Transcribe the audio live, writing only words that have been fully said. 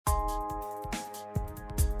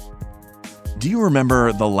Do you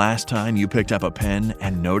remember the last time you picked up a pen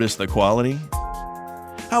and noticed the quality?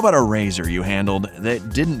 How about a razor you handled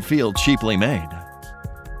that didn't feel cheaply made?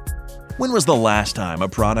 When was the last time a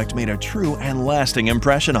product made a true and lasting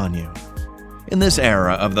impression on you? In this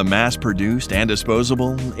era of the mass-produced and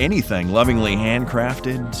disposable, anything lovingly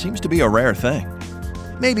handcrafted seems to be a rare thing.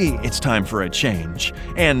 Maybe it's time for a change,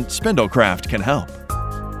 and Spindlecraft can help.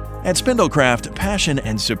 At Spindlecraft, passion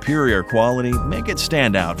and superior quality make it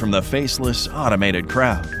stand out from the faceless, automated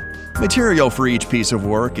crowd. Material for each piece of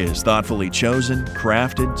work is thoughtfully chosen,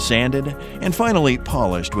 crafted, sanded, and finally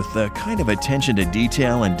polished with the kind of attention to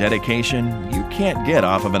detail and dedication you can't get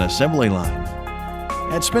off of an assembly line.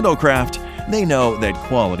 At Spindlecraft, they know that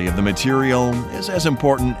quality of the material is as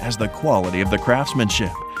important as the quality of the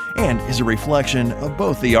craftsmanship and is a reflection of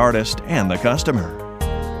both the artist and the customer.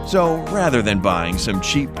 So rather than buying some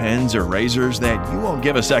cheap pens or razors that you won't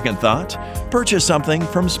give a second thought, purchase something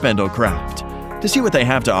from Spindlecraft. To see what they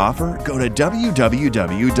have to offer, go to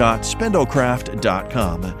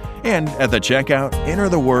www.spindlecraft.com and at the checkout, enter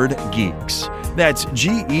the word GEEKS. That's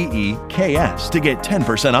GEEKS to get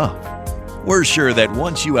 10% off. We're sure that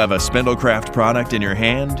once you have a Spindlecraft product in your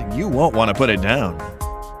hand, you won't want to put it down.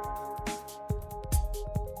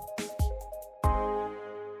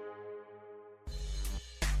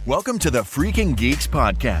 Welcome to the Freaking Geeks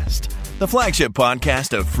Podcast, the flagship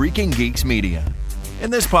podcast of Freaking Geeks Media. In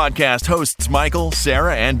this podcast, hosts Michael,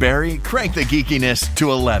 Sarah, and Barry crank the geekiness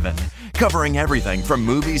to 11, covering everything from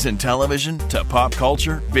movies and television to pop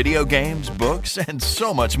culture, video games, books, and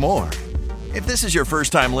so much more. If this is your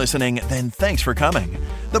first time listening, then thanks for coming.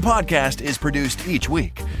 The podcast is produced each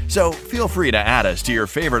week, so feel free to add us to your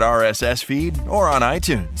favorite RSS feed or on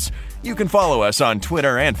iTunes. You can follow us on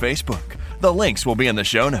Twitter and Facebook. The links will be in the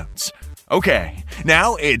show notes. Okay,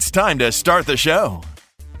 now it's time to start the show.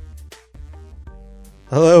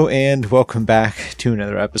 Hello and welcome back to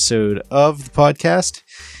another episode of the podcast.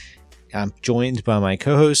 I'm joined by my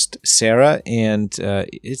co-host, Sarah, and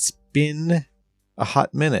it's been a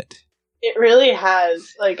hot minute. It really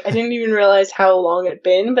has. I didn't even realize how long it'd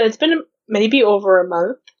been, but it's been maybe over a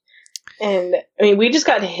month. And, we just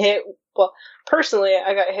got hit, personally,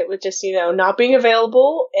 I got hit with just, not being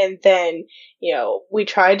available. And then, we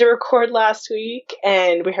tried to record last week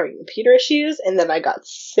and we were having computer issues. And then I got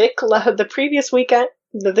sick the previous weekend.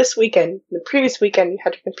 The previous weekend, you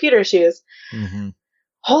had computer issues. Mm-hmm.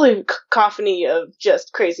 Holy cacophony of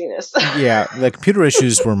just craziness. Yeah, the computer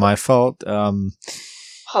issues were my fault.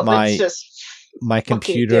 My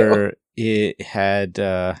computer, it had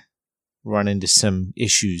run into some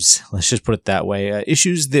issues. Let's just put it that way.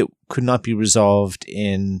 Issues that could not be resolved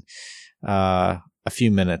in a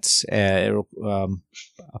few minutes. A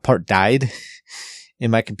part died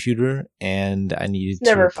in my computer, and I needed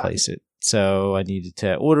to replace it. So I needed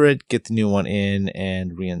to order it, get the new one in,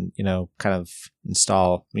 and reinstall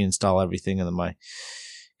everything in my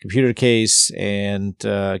computer case and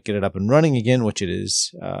get it up and running again, which it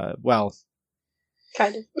is.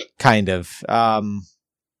 Kind of.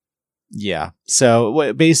 Yeah. So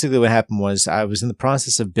what happened was I was in the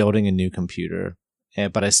process of building a new computer,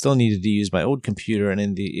 but I still needed to use my old computer,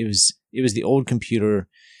 and it was the old computer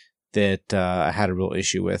that I had a real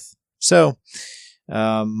issue with. So,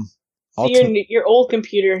 your old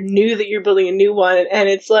computer knew that you're building a new one, and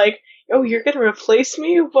it's like, oh, you're going to replace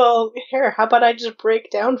me? Well, here, how about I just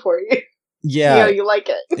break down for you? Yeah. You like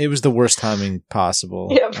it. It was the worst timing possible.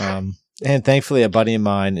 Yep. And thankfully, a buddy of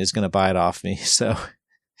mine is going to buy it off me. So,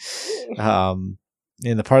 and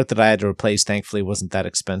the part that I had to replace, thankfully, wasn't that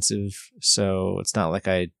expensive. So it's not like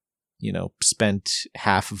I, spent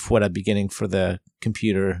half of what I'd be getting for the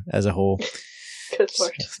computer as a whole. Good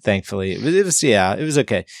Lord. Thankfully. It was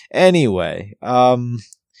okay. Anyway,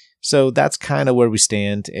 so that's kind of where we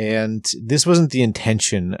stand. And this wasn't the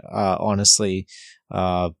intention, honestly.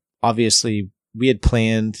 Obviously, we had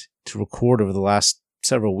planned to record over the last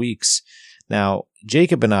several weeks. Now,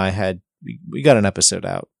 Jacob and I we got an episode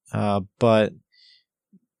out, but,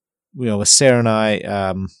 with Sarah and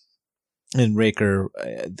I, and Raker,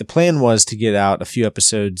 the plan was to get out a few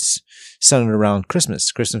episodes centered around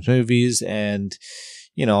Christmas movies and,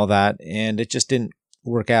 all that. And it just didn't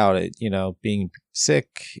work out. Being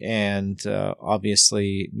sick and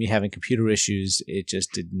obviously me having computer issues, it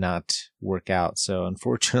just did not work out. So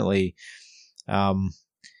unfortunately,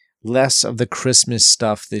 less of the Christmas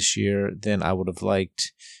stuff this year than I would have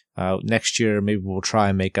liked. Next year, maybe we'll try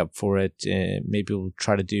and make up for it. Maybe we'll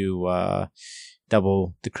try to do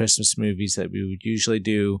double the Christmas movies that we would usually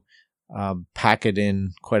do, pack it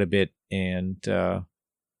in quite a bit, and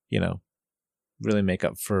really make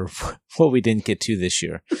up for what we didn't get to this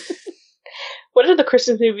year. What are the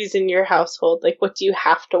Christmas movies in your household? Like, what do you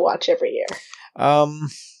have to watch every year?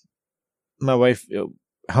 My wife,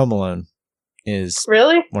 Home Alone is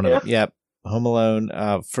Really? one of them. Yep, Home Alone.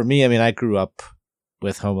 For me, I mean, I grew up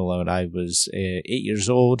with Home Alone. I was 8 years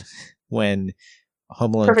old when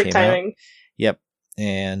Home Alone Perfect came timing. out. Yep,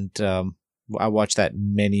 and I watched that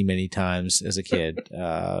many, many times as a kid,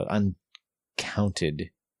 uncounted.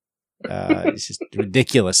 It's just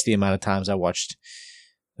ridiculous the amount of times I watched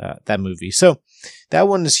that movie. So that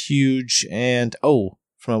one is huge. And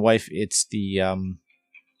for my wife, it's the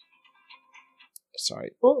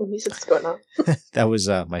sorry. Oh, music's going on. That was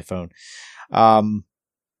my phone.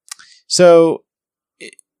 So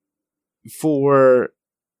for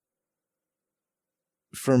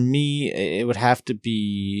me, it would have to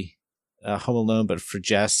be Home Alone, but for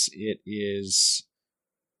Jess, it is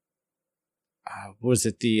what was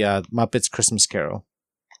it? The Muppets Christmas Carol.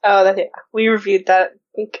 Oh, we reviewed that.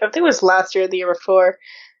 I think it was last year or the year before.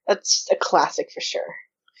 That's a classic for sure.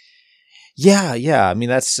 Yeah. I mean,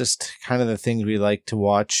 that's just kind of the things we like to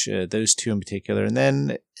watch, those two in particular.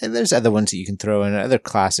 And there's other ones that you can throw in, other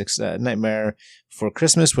classics, Nightmare Before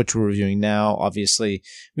Christmas, which we're reviewing now. Obviously,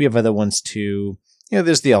 we have other ones too. You know,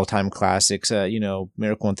 there's the all-time classics,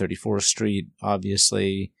 Miracle on 34th Street,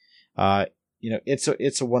 obviously.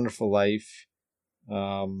 It's a Wonderful Life.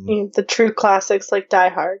 The true classics like Die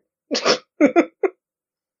Hard.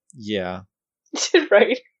 Yeah.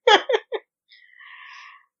 Right.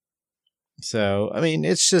 So, I mean,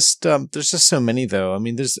 it's just, there's just so many though. I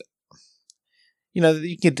mean, there's, you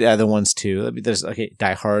can get other ones too. I mean, there's,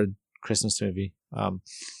 Die Hard, Christmas movie.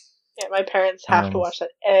 Yeah, my parents have to watch that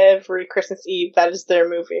every Christmas Eve. That is their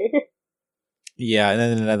movie. Yeah, and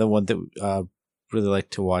then another one that really like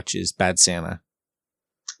to watch is Bad Santa.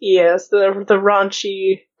 Yes, the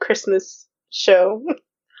raunchy Christmas show,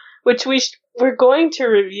 which we're going to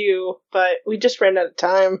review, but we just ran out of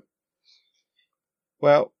time.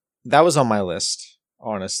 Well, that was on my list,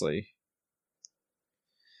 honestly.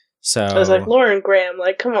 So I was like, Lauren Graham,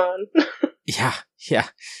 like, come on. Yeah.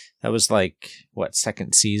 That was like,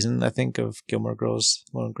 second season, I think, of Gilmore Girls,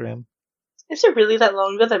 Lauren Graham. Is it really that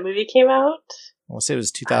long ago that movie came out? I want to say it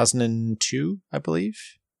was 2002, I believe.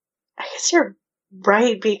 I guess you're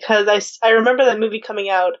right, because I remember that movie coming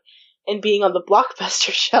out and being on the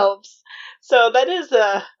Blockbuster shelves. So that is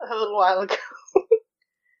a little while ago.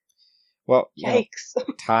 Well, yikes.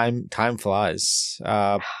 Time flies.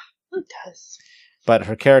 It does. But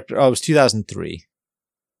her character, it was 2003.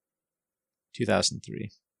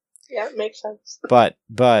 2003. Yeah, it makes sense. But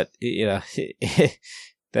let's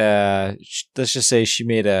just say she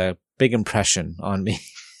made a big impression on me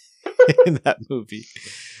in that movie.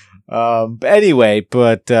 But anyway,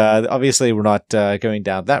 obviously we're not going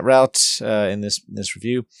down that route in this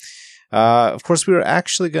review. Of course, we were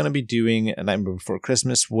actually going to be doing A Nightmare Before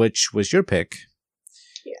Christmas, which was your pick.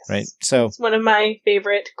 Yes. Right? So it's one of my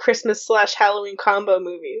favorite Christmas/Halloween combo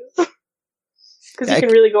movies. Because you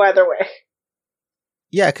can really go either way.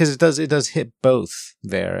 Yeah, because it does hit both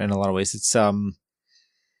there in a lot of ways. It's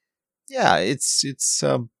it's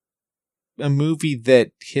a movie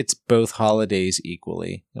that hits both holidays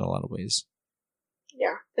equally in a lot of ways.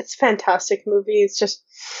 Yeah, it's a fantastic movie. It's just,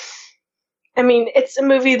 I mean, it's a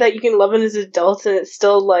movie that you can love as an adult, and it's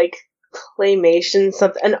still like claymation,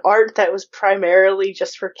 an art that was primarily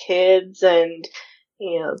just for kids, and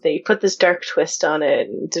they put this dark twist on it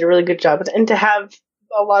and did a really good job. And to have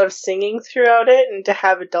a lot of singing throughout it, and to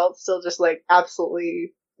have adults still just like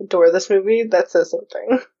absolutely adore this movie, that says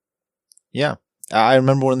something. Yeah. I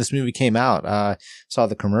remember when this movie came out, saw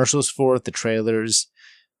the commercials for it, the trailers,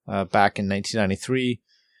 back in 1993.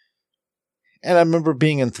 And I remember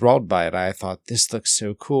being enthralled by it. I thought, this looks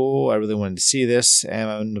so cool. I really wanted to see this.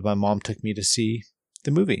 And my mom took me to see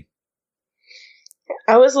the movie.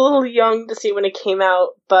 I was a little young to see when it came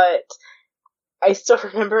out, but I still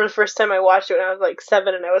remember the first time I watched it when I was like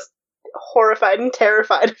 7, and I was horrified and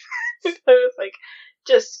terrified. I was like,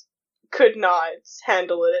 just could not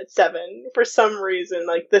handle it at 7 for some reason.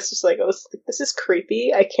 Like, this is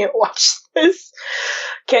creepy. I can't watch this.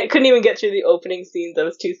 Couldn't even get through the opening scenes. I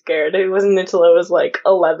was too scared. It wasn't until I was like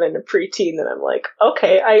 11, a preteen, that I'm like,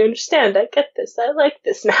 okay, I understand. I get this. I like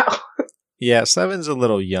this now. Yeah, 7's a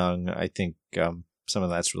little young. I think some of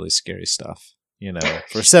that's really scary stuff.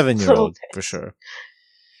 For a 7-year-old, for sure.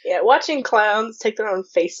 Yeah, watching clowns take their own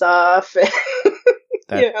face off.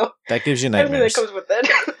 That gives you nightmares. Everything that comes with it.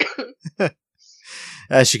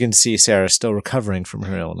 As you can see, Sarah's still recovering from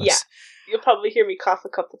her illness. Yeah. You'll probably hear me cough a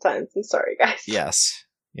couple times. I'm sorry, guys. Yes.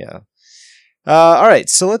 Yeah. All right.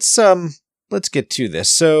 So let's get to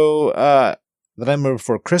this. So, The Nightmare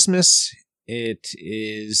Before Christmas, it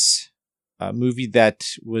is a movie that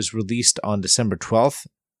was released on December 12th.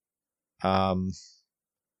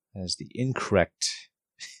 As the incorrect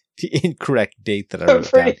date that I I'm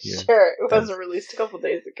wrote down pretty here. sure it wasn't released a couple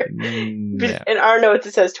days ago. Yeah. In our notes,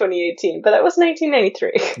 it says 2018, but that was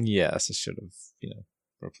 1993. Yes, I should have,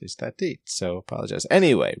 replaced that date. So apologize.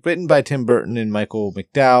 Anyway, written by Tim Burton and Michael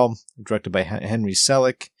McDowell, directed by Henry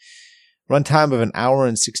Selick, runtime of 1 hour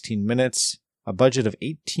and 16 minutes, a budget of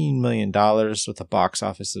 $18 million with a box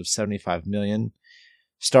office of $75 million.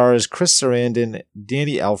 Stars Chris Sarandon,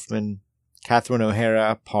 Danny Elfman, Catherine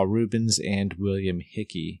O'Hara, Paul Rubens, and William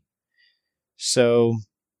Hickey. So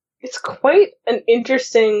it's quite an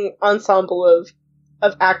interesting ensemble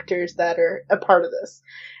of actors that are a part of this.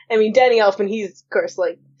 I mean, Danny Elfman, he's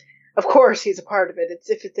of course he's a part of it.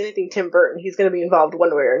 If it's anything Tim Burton, he's going to be involved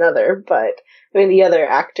one way or another. But I mean, the other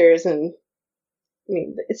actors, and I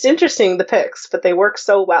mean, it's interesting, the picks, but they work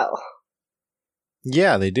so well.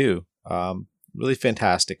 Yeah, they do. Really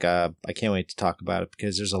fantastic. I can't wait to talk about it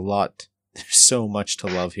because there's so much to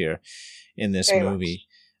love here in this Very movie.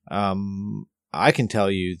 I can tell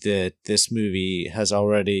you that this movie has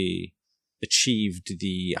already achieved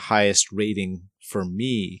the highest rating for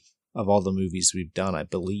me of all the movies we've done, I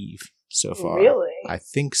believe, so far. Really? I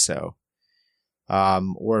think so.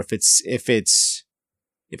 Or if it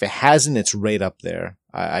hasn't, it's right up there.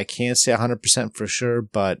 I can't say 100% for sure,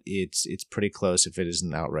 but it's pretty close if it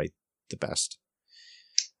isn't outright the best.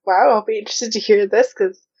 Wow, I'll be interested to hear this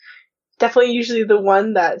because definitely usually the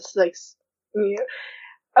one that's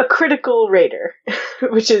a critical rater,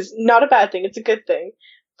 which is not a bad thing. It's a good thing.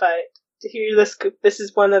 But to hear this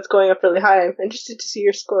is one that's going up really high. I'm interested to see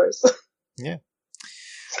your scores. Yeah.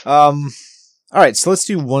 All right, so let's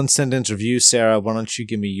do 1-sentence review. Sarah, why don't you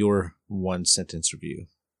give me your 1-sentence review?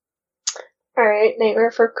 All right,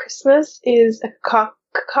 Nightmare for Christmas is a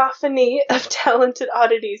cacophony of talented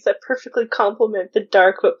oddities that perfectly complement the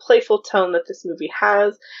dark but playful tone that this movie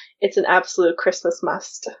has. It's an absolute Christmas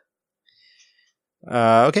must.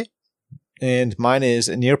 Okay. And mine is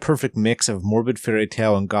a near-perfect mix of morbid fairy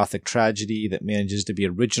tale and gothic tragedy that manages to be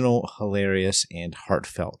original, hilarious, and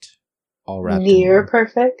heartfelt. All wrapped Near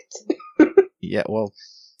perfect? Yeah, well,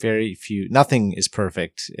 very few. Nothing is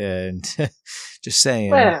perfect. And just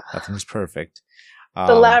saying, well, nothing's perfect.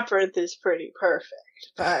 The Labyrinth is pretty perfect.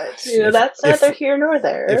 But, that's neither here nor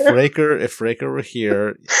there. If Raker were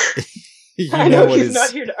here... I know he's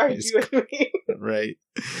not here to argue with me. Right.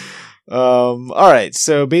 All right.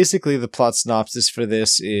 So basically, the plot synopsis for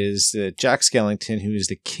this is that Jack Skellington, who is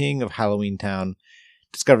the king of Halloween Town,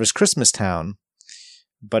 discovers Christmas Town,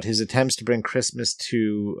 but his attempts to bring Christmas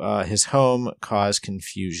to his home cause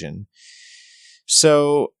confusion.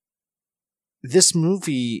 So this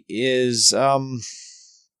movie is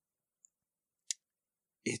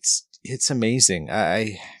it's amazing.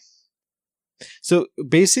 So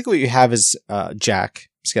basically what you have is Jack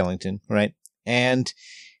Skellington, right? And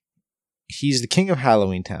he's the king of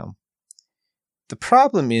Halloween Town. The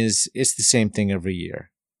problem is it's the same thing every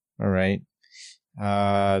year, all right?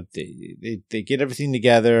 They get everything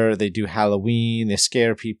together. They do Halloween. They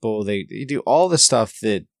scare people. They do all the stuff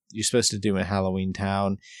that you're supposed to do in Halloween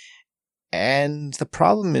Town. And the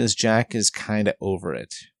problem is Jack is kind of over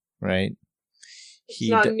it, right? It's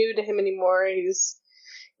not new to him anymore. He's,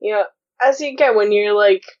 as you get when you're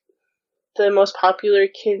like the most popular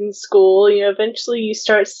kid in school, eventually you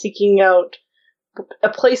start seeking out a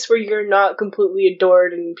place where you're not completely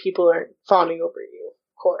adored and people aren't fawning over you,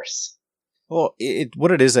 of course. Well,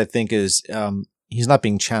 what it is, I think, is he's not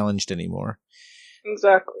being challenged anymore.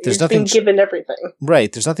 Exactly. There's He's nothing being given everything.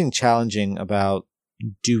 Right. There's nothing challenging about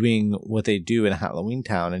doing what they do in Halloween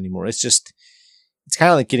Town anymore. It's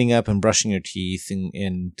kind of like getting up and brushing your teeth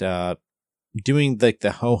and doing like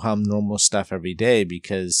the ho-hum normal stuff every day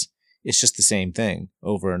because it's just the same thing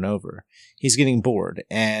over and over. He's getting bored.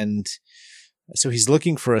 And so he's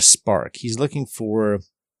looking for a spark. He's looking for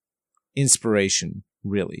inspiration,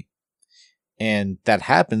 really. And that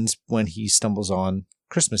happens when he stumbles on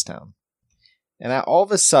Christmas Town. And all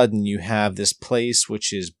of a sudden you have this place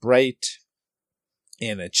which is bright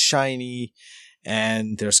and it's shiny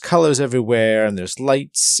and there's colors everywhere and there's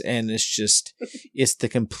lights and it's the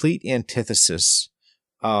complete antithesis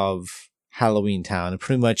of Halloween Town in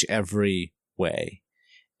pretty much every way.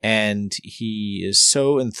 And he is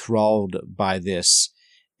so enthralled by this,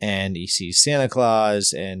 and he sees Santa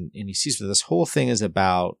Claus and he sees what this whole thing is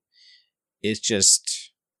about. It's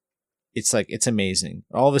amazing.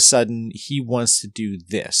 All of a sudden he wants to do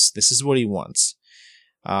this. This is what he wants.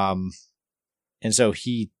 And so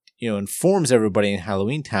he, informs everybody in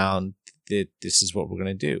Halloween Town that this is what we're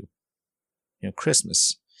going to do.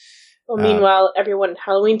 Christmas. Well, meanwhile, everyone in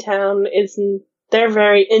Halloween Town they're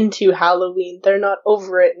very into Halloween. They're not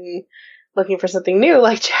over it and looking for something new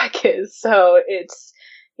like Jack is. So it's,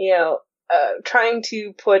 trying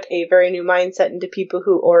to put a very new mindset into people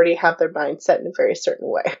who already have their mindset in a very certain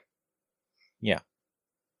way. Yeah.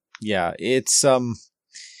 Yeah, it's something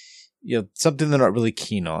they're not really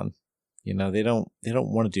keen on. They don't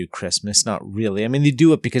want to do Christmas, not really. I mean, they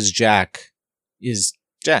do it because Jack is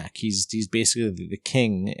Jack. He's basically the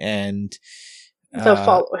king, and they'll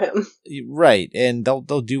follow him. Right, and they'll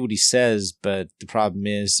do what he says, but the problem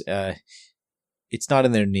is it's not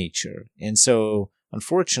in their nature. And so,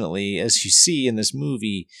 unfortunately, as you see in this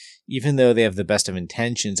movie, even though they have the best of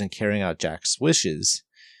intentions in carrying out Jack's wishes,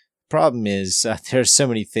 the problem is there's so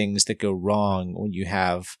many things that go wrong when you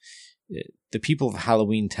have the people of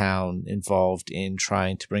Halloween Town involved in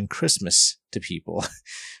trying to bring Christmas to people,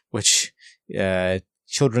 which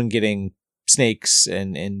children getting snakes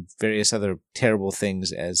and various other terrible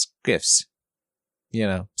things as gifts.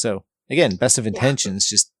 So again, best of intentions,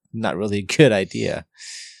 just not really a good idea.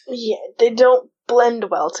 Yeah, they don't blend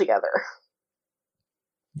well together.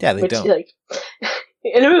 Yeah, they don't.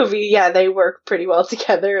 In a movie, yeah, they work pretty well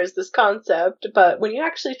together as this concept, but when you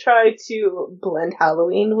actually try to blend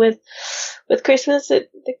Halloween with Christmas, it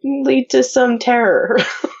can lead to some terror.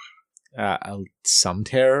 Some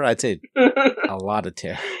terror? I'd say a lot of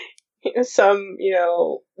terror. Some,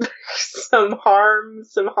 some harm,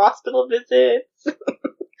 some hospital visits.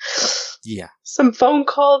 Yeah. Some phone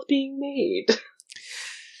calls being made.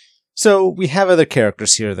 So we have other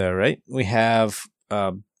characters here, though, right? We have...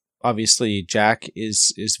 obviously, Jack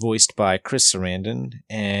is voiced by Chris Sarandon,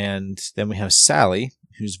 and then we have Sally,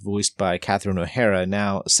 who's voiced by Catherine O'Hara.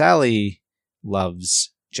 Now, Sally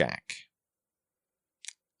loves Jack.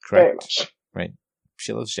 Correct? Very much. Right.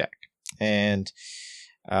 She loves Jack. And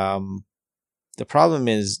the problem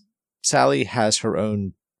is Sally has her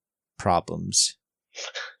own problems.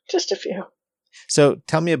 Just a few. So,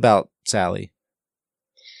 tell me about Sally.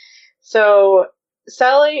 So...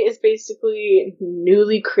 Sally is basically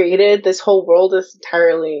newly created. This whole world is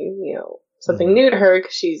entirely, something new to her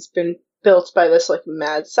because she's been built by this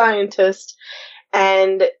mad scientist,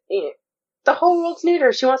 and the whole world's new to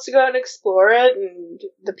her. She wants to go out and explore it and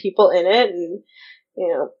the people in it, and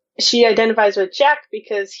she identifies with Jack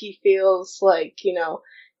because he feels like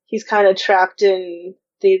he's kind of trapped in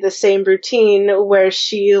the same routine where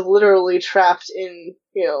she literally trapped in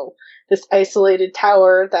this isolated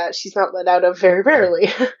tower that she's not let out of very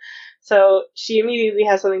rarely. So she immediately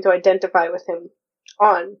has something to identify with him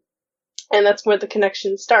on. And that's where the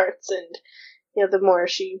connection starts. And, the more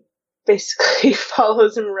she basically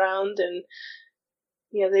follows him around and,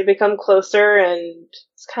 they become closer, and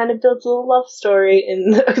it's kind of builds a little love story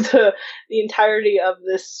in the entirety of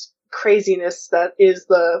this craziness that is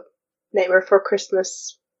the Nightmare Before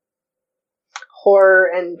Christmas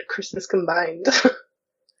horror and Christmas combined.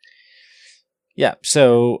 Yeah,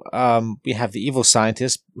 so we have the evil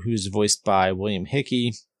scientist, who's voiced by William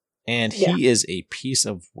Hickey, and he is a piece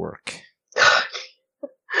of work.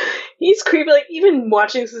 He's creepy. Even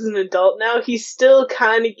watching this as an adult now, he still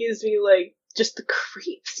kind of gives me just the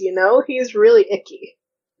creeps. He's really icky.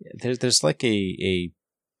 Yeah, there's a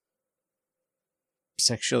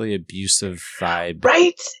sexually abusive vibe,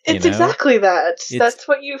 right? It's exactly that. That's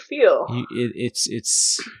what you feel.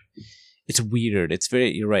 It's weird.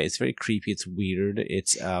 You're right. It's very creepy. It's weird.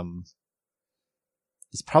 It's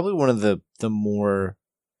probably one of the more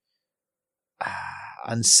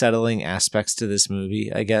unsettling aspects to this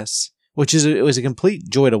movie, I guess. It was a complete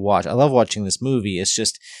joy to watch. I love watching this movie. It's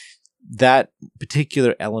just that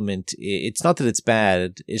particular element. It's not that it's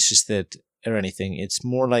bad. It's just that, or anything. It's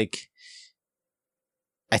more like,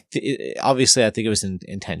 obviously, I think it was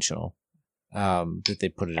intentional that they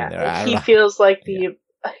put it in there. He feels like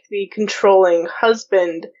the controlling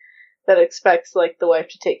husband that expects the wife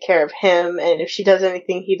to take care of him, and if she does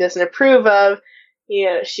anything he doesn't approve of,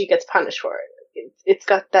 she gets punished for it. It's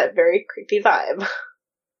got that very creepy vibe.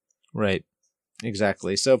 Right.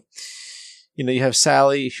 Exactly. So, you have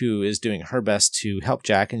Sally, who is doing her best to help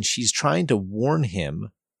Jack, and she's trying to warn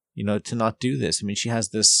him, to not do this. I mean, she has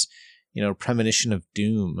this, premonition of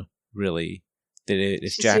doom, really. That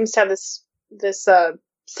if she Jack seems to have this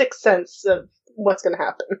sixth sense of what's going to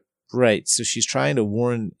happen. Right. So she's trying to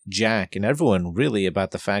warn Jack and everyone really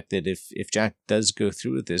about the fact that if Jack does go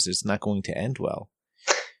through with this, it's not going to end well.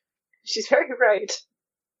 She's very right.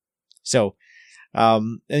 So,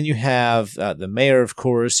 and you have the mayor, of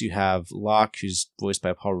course. You have Locke, who's voiced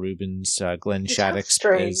by Paul Rubens. Glenn Shaddix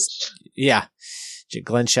is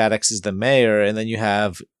Glenn Shaddix is the mayor, and then you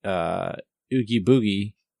have Oogie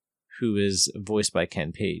Boogie, who is voiced by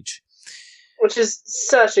Ken Page. Which is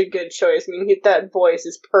such a good choice. I mean, that voice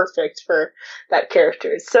is perfect for that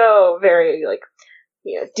character. It's so very, like,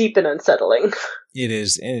 deep and unsettling. It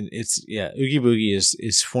is, and it's, Oogie Boogie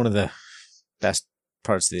is one of the best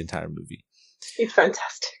parts of the entire movie. He's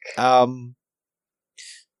fantastic.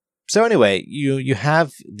 So anyway, you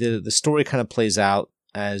have the story kind of plays out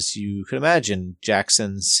as you could imagine. Jack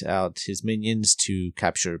sends out his minions to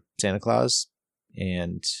capture Santa Claus,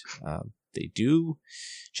 and they do.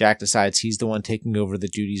 Jack decides he's the one taking over the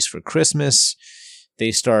duties for Christmas.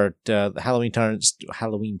 They start, Halloween Town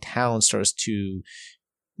starts to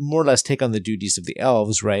more or less take on the duties of the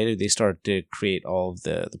elves, right? They start to create all of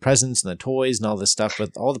the presents and the toys and all this stuff,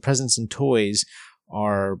 but all the presents and toys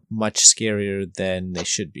are much scarier than they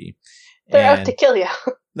should be. They're out to kill you.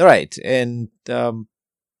 Right. And,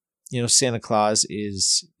 Santa Claus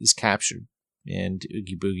is captured, and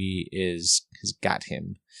Oogie Boogie has got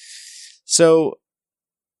him. So,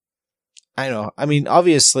 I know. I mean,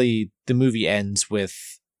 obviously, the movie ends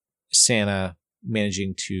with Santa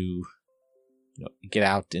managing to get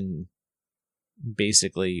out and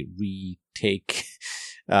basically retake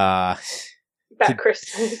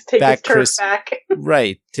Christmas, take his turf back.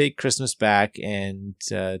 Right, take Christmas back and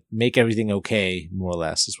make everything okay, more or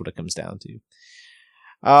less, is what it comes down to.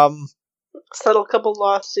 Settle a couple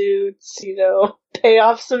lawsuits, pay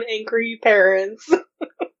off some angry parents.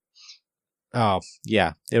 Oh,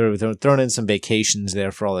 yeah. They were throwing in some vacations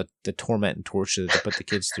there for all the torment and torture that they put the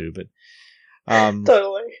kids through, but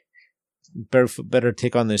totally. Better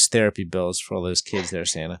take on those therapy bills for all those kids there,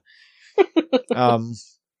 Santa.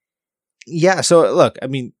 Yeah, so look, I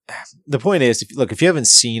mean, the point is, if you haven't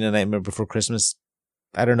seen A Nightmare Before Christmas,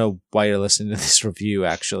 I don't know why you're listening to this review,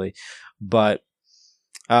 actually, but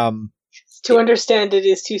to understand it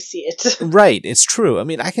is to see it. Right, it's true. I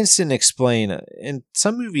mean, I can sit and explain. In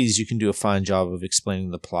some movies, you can do a fine job of explaining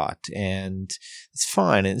the plot, and it's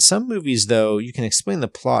fine. In some movies, though, you can explain the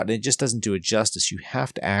plot, and it just doesn't do it justice. You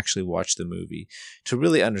have to actually watch the movie to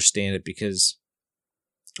really understand it, because,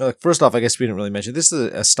 first off, I guess we didn't really mention, this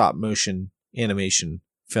is a stop-motion animation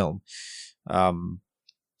film.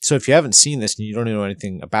 So if you haven't seen this and you don't know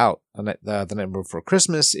anything about The Nightmare Before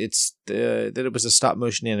Christmas, it's that it was a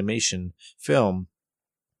stop-motion animation film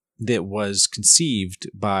that was conceived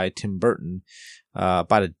by Tim Burton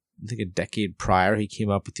about I think a decade prior. He came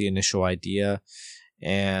up with the initial idea,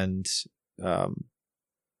 and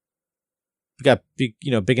got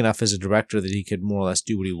big enough as a director that he could more or less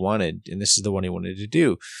do what he wanted, and this is the one he wanted to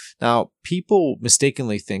do. Now, people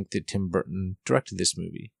mistakenly think that Tim Burton directed this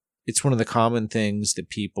movie. It's one of the common things that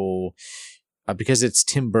people, because it's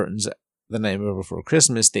Tim Burton's The Nightmare Before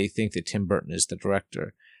Christmas, they think that Tim Burton is the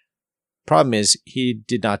director. Problem is, he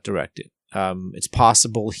did not direct it. It's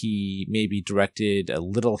possible he maybe directed a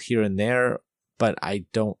little here and there, but I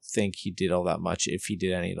don't think he did all that much, if he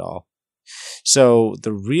did any at all. So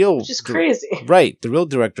which is crazy. Right. The real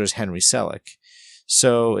director is Henry Selick.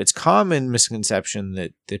 So it's common misconception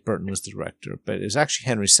that Burton was the director, but it was actually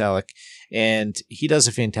Henry Selick, and he does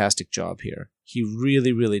a fantastic job here. He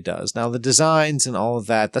really, really does. Now, the designs and all of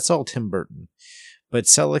that, that's all Tim Burton. But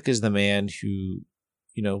Selick is the man who,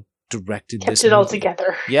 directed this movie. Kept it all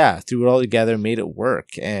together. Yeah, threw it all together, made it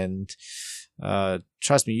work. And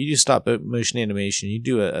trust me, you do stop-motion animation, you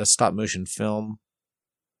do a stop-motion film,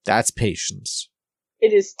 that's patience.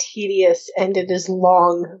 It is tedious and it is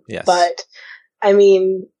long, yes. But I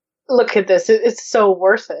mean, look at this. It's so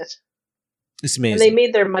worth it. It's amazing. And they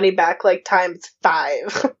made their money back like times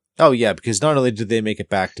 5. Oh, yeah, because not only did they make it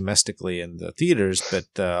back domestically in the theaters,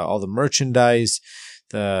 but all the merchandise,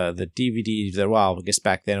 the DVD, I guess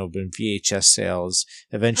back then it would have been VHS sales,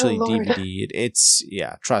 eventually DVD. It's,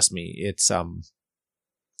 trust me,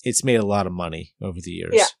 it's made a lot of money over the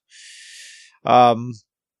years. Yeah.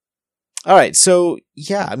 All right, so,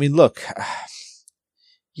 I mean, look,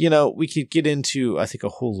 we could get into, I think, a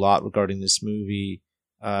whole lot regarding this movie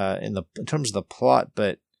in terms of the plot,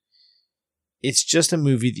 but it's just a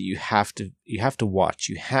movie that you have to watch.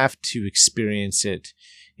 You have to experience it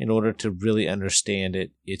in order to really understand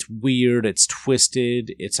it. It's weird, it's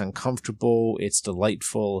twisted, it's uncomfortable, it's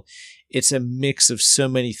delightful. It's a mix of so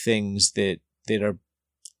many things that are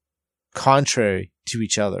contrary to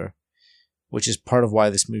each other, which is part of why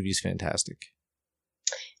this movie is fantastic.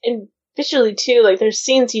 And visually, too, like, there's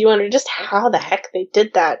scenes you wonder just how the heck they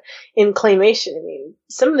did that in claymation. I mean,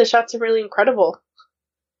 some of the shots are really incredible.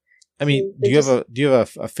 I mean, do you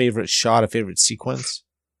have a favorite shot, a favorite sequence?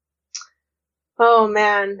 Oh,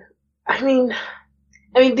 man. I mean,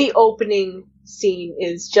 the opening scene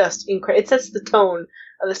is just incredible. It sets the tone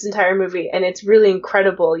of this entire movie, and it's really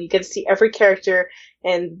incredible. You get to see every character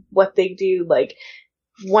and what they do. Like,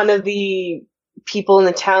 one of the people in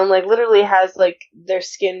the town, like, literally has, like, their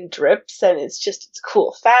skin drips, and it's a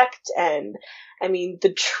cool effect. And I mean,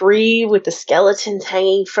 the tree with the skeletons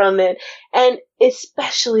hanging from it, and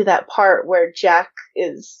especially that part where Jack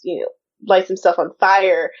is, lights himself on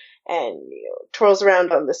fire and, twirls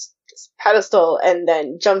around on this pedestal and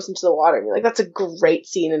then jumps into the water. And you're like, that's a great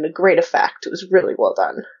scene and a great effect. It was really well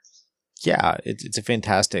done. Yeah, it's a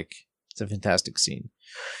fantastic scene.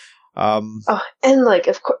 And like,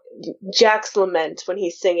 of course, Jack's lament when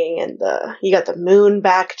he's singing, and you got the moon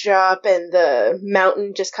backdrop, and the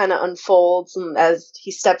mountain just kind of unfolds, and as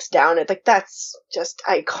he steps down it, like, that's just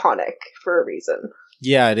iconic for a reason.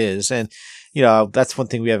 Yeah, it is. And that's one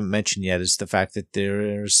thing we haven't mentioned yet, is the fact that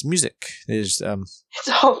there's music. It's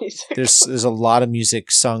all music. There's a lot of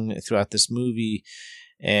music sung throughout this movie,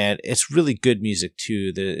 and it's really good music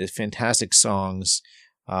too. The fantastic songs.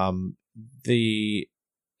 The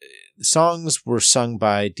songs were sung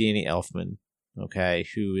by Danny Elfman, okay,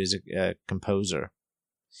 who is a composer.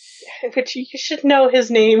 Which you should know his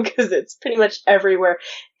name, because it's pretty much everywhere.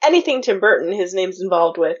 Anything Tim Burton, his name's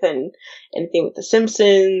involved with, and anything with The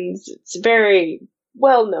Simpsons. It's a very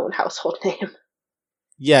well-known household name.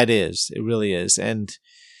 Yeah, it is. It really is. And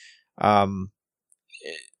Danny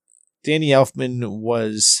Elfman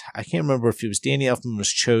was, I can't remember if it was Danny Elfman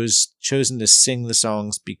was chosen to sing the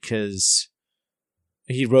songs because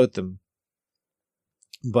he wrote them.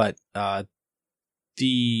 But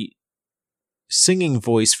the singing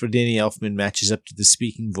voice for Danny Elfman matches up to the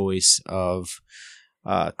speaking voice of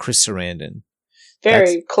Chris Sarandon.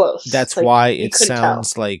 Very close. That's like, why it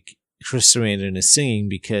sounds like Chris Sarandon is singing,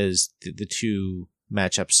 because the two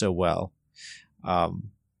match up so well.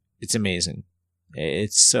 It's amazing.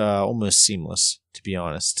 It's almost seamless, to be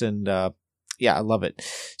honest. And yeah, I love it.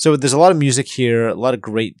 So there's a lot of music here, a lot of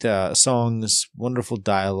great songs, wonderful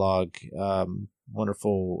dialogue,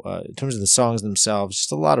 wonderful in terms of the songs themselves,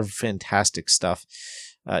 just a lot of fantastic stuff.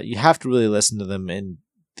 You have to really listen to them, and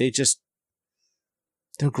they're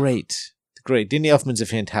great. They're great. Danny Elfman's a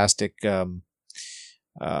fantastic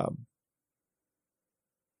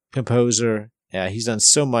composer. He's done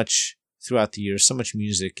so much throughout the years, so much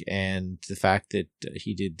music, and the fact that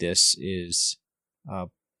he did this is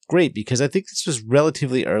great, because I think this was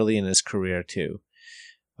relatively early in his career too.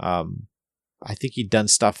 I think he'd done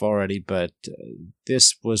stuff already, but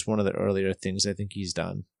this was one of the earlier things I think he's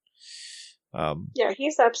done. Yeah,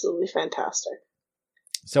 he's absolutely fantastic.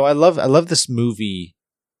 So I love this movie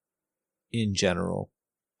in general.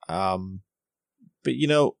 But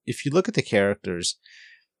if you look at the characters,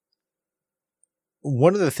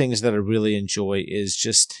 one of the things that I really enjoy is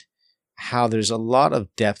just how there's a lot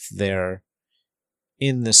of depth there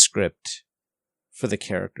in the script for the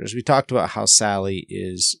characters. We talked about how Sally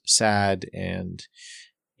is sad, and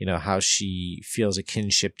how she feels a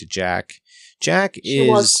kinship to Jack. She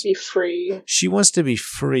wants to be free. She wants to be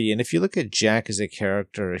free. And if you look at Jack as a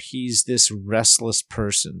character, he's this restless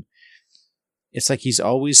person. It's like he's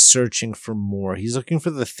always searching for more. He's looking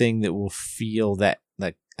for the thing that will feel that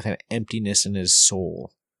kind of emptiness in his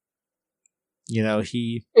soul.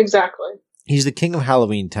 Exactly. He's the king of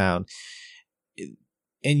Halloween Town.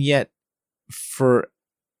 And yet, for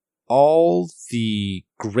all the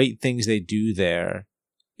great things they do there,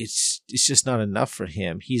 it's just not enough for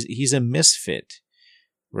him. He's a misfit,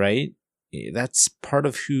 right? That's part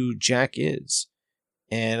of who Jack is.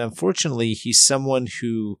 And unfortunately, he's someone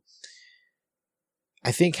who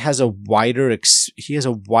I think has a wider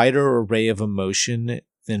array of emotion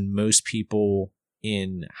than most people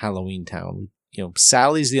in Halloween Town.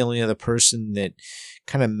 Sally's the only other person that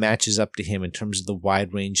kind of matches up to him in terms of the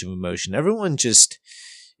wide range of emotion. Everyone just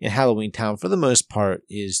in Halloween Town, for the most part,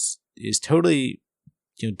 is totally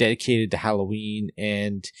dedicated to Halloween,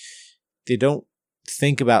 and they don't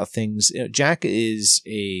think about things. Jack is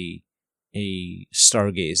a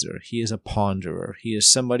stargazer. He is a ponderer. He is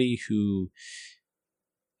somebody who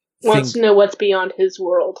wants to know what's beyond his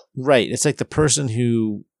world. Right. It's like the person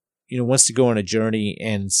who wants to go on a journey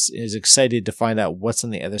and is excited to find out what's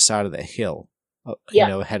on the other side of the hill,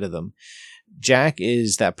 ahead of them. Jack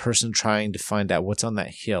is that person trying to find out what's on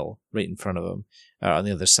that hill right in front of him, on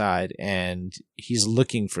the other side, and he's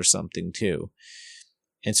looking for something too.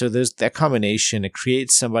 And so there's that combination. It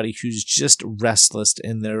creates somebody who's just restless,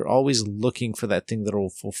 and they're always looking for that thing that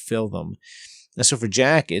will fulfill them. And so for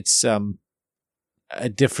Jack, it's a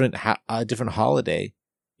different holiday,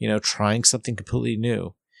 trying something completely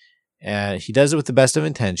new. He does it with the best of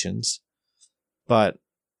intentions, but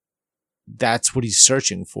that's what he's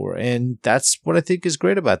searching for. And that's what I think is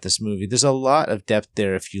great about this movie. There's a lot of depth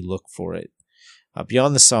there if you look for it.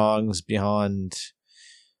 Beyond the songs, beyond,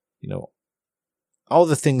 all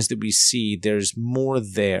the things that we see, there's more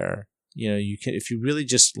there. You can, if you really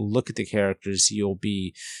just look at the characters, you'll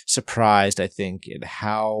be surprised, I think, at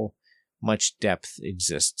how much depth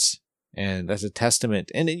exists. And that's a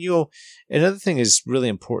testament. And another thing is really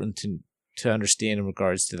important to understand in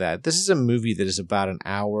regards to that. This is a movie that is about an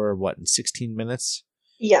hour, in 16 minutes?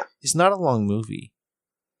 Yeah. It's not a long movie.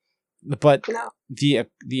 But No. the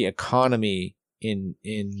economy in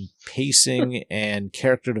pacing and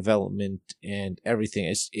character development and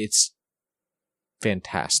everything, it's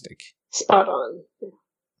fantastic. Spot on.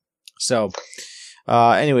 So,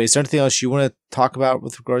 anyway, is there anything else you want to talk about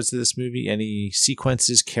with regards to this movie? Any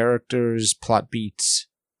sequences, characters, plot beats?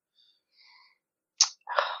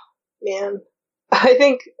 Man, I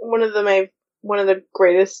think one of the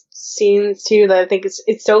greatest scenes too that I think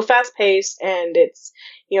it's so fast paced and it's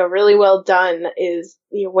really well done is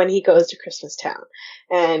when he goes to Christmas Town,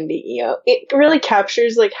 and it really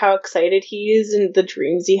captures like how excited he is and the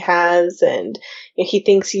dreams he has, and he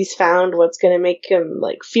thinks he's found what's going to make him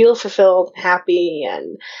like feel fulfilled and happy,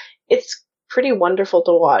 and it's pretty wonderful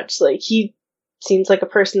to watch. Like, he seems like a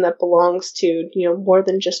person that belongs to more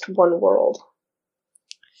than just one world.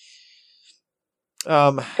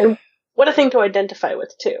 And what a thing to identify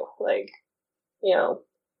with too. Like,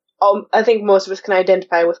 I think most of us can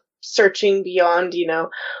identify with searching beyond,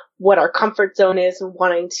 what our comfort zone is and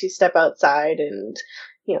wanting to step outside and,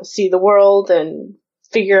 see the world and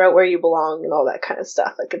figure out where you belong and all that kind of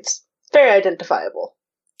stuff. Like, it's very identifiable.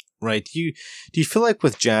 Right. Do you feel like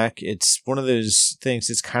with Jack, it's one of those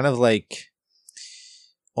things, it's kind of like,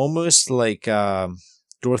 almost like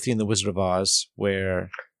Dorothy and the Wizard of Oz,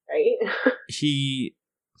 where right?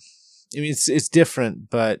 it's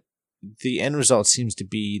different, but the end result seems to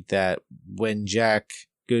be that when Jack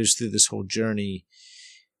goes through this whole journey,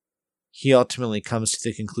 he ultimately comes to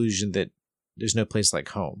the conclusion that there's no place like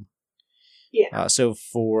home. Yeah.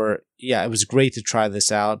 It was great to try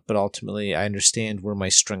this out, but ultimately I understand where my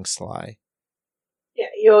strengths lie. Yeah,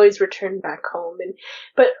 you always return back home,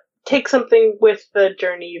 but take something with the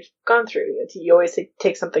journey you've gone through. You always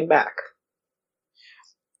take something back.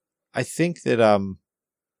 I think that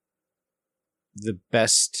the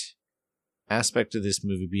best aspect of this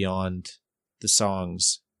movie, beyond the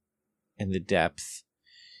songs and the depth,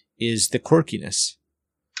 is the quirkiness,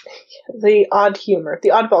 the odd humor, the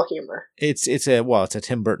oddball humor. It's a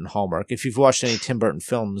Tim Burton hallmark. If you've watched any Tim Burton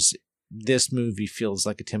films, this movie feels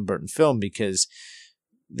like a Tim Burton film because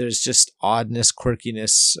there's just oddness,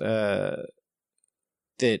 quirkiness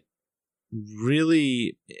that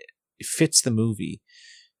really fits the movie.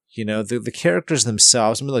 The characters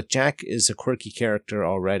themselves. I mean, look, Jack is a quirky character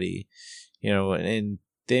already, and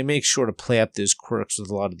they make sure to play up those quirks with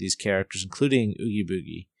a lot of these characters, including Oogie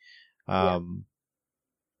Boogie.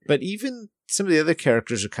 But even some of the other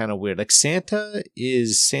characters are kind of weird. Like Santa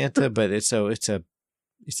is Santa, but it's a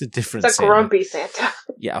different. It's a grumpy Santa.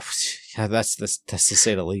 Yeah, that's to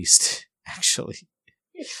say the least. Actually,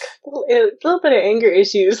 a little bit of anger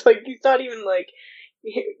issues. Like, he's not even like,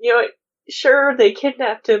 sure, they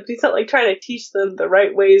kidnapped him, but he's not like trying to teach them the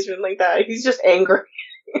right ways or anything like that. He's just angry.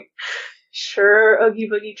 Sure, Oogie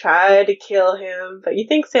Boogie tried to kill him, but you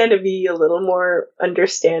think Santa would be a little more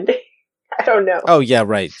understanding? I don't know. Oh yeah,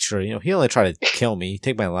 right. Sure. He only tried to kill me,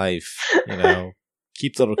 take my life.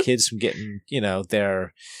 Keep the little kids from getting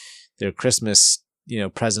their Christmas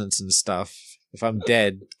presents and stuff. If I'm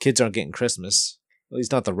dead, kids aren't getting Christmas. At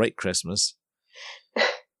least not the right Christmas.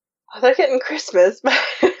 Well, they're getting Christmas, but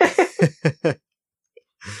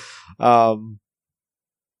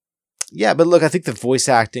yeah, but look, I think the voice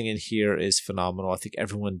acting in here is phenomenal. I think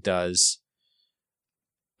everyone does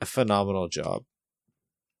a phenomenal job.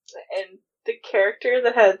 And the character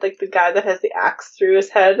that has, like, the guy that has the axe through his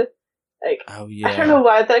head, like, oh yeah, I don't know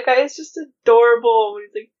why that guy is just adorable.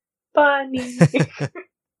 He's like, Bunny,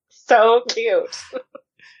 so cute.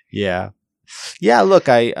 Yeah. Look,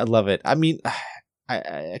 I love it. I mean,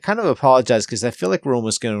 I kind of apologize because I feel like we're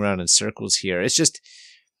almost going around in circles here. It's just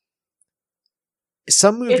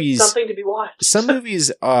some movies, it's something to be watched. Some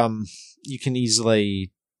movies, you can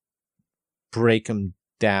easily break them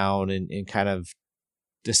down and kind of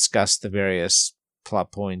discuss the various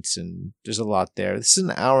plot points, and there's a lot there. This is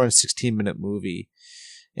an hour and 16-minute movie,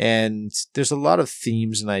 and there's a lot of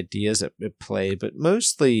themes and ideas at play, but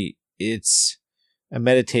mostly it's a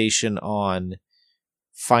meditation on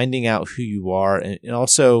finding out who you are and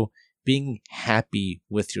also being happy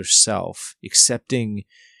with yourself, accepting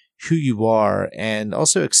who you are, and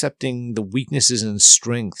also accepting the weaknesses and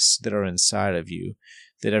strengths that are inside of you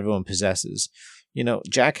that everyone possesses.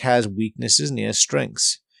 Jack has weaknesses and he has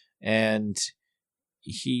strengths, and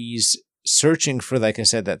he's searching for, like I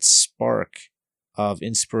said, that spark of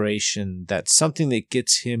inspiration, that's something that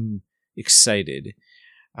gets him excited.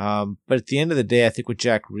 But at the end of the day, I think what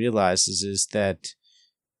Jack realizes is that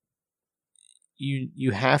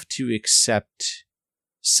you have to accept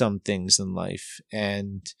some things in life.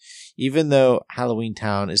 And even though Halloween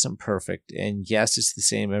Town isn't perfect, and yes, it's the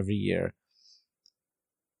same every year,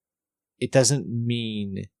 it doesn't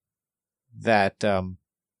mean that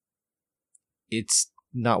it's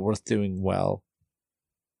not worth doing well.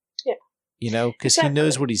 Yeah. You know, because Exactly. he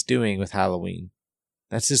knows what he's doing with Halloween.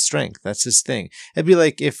 That's his strength. That's his thing. It'd be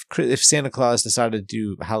like if Santa Claus decided to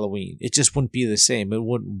do Halloween. It just wouldn't be the same. It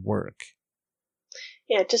wouldn't work.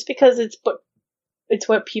 Yeah, just because it's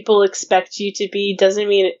what people expect you to be doesn't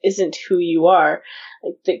mean it isn't who you are.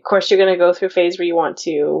 Like, of course, you're going to go through a phase where you want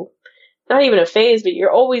to, not even a phase, but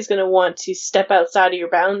you're always going to want to step outside of your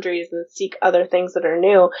boundaries and seek other things that are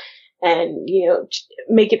new, and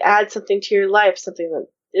make it add something to your life, something that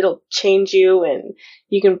it'll change you, and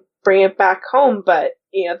you can bring it back home. But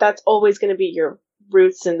that's always going to be your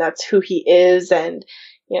roots, and that's who he is. And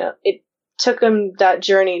it took him that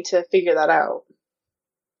journey to figure that out.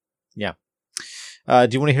 Yeah. Do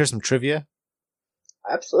you want to hear some trivia?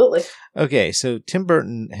 Absolutely. Okay, so Tim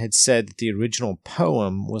Burton had said that the original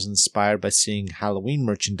poem was inspired by seeing Halloween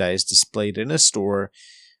merchandise displayed in a store,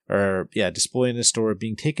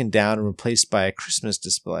 being taken down and replaced by a Christmas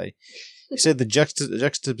display. He said the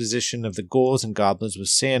juxtaposition of the ghouls and goblins with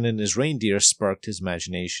Santa and his reindeer sparked his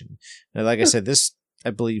imagination. Now, like I said, this,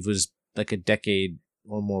 I believe, was like a decade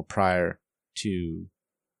or more prior to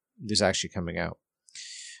this actually coming out.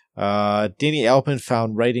 Danny Elfman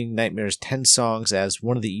found writing Nightmare's 10 songs as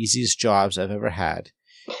one of the easiest jobs I've ever had.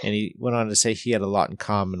 And he went on to say he had a lot in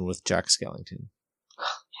common with Jack Skellington.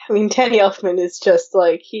 I mean, Danny Elfman is just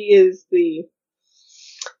like, he is the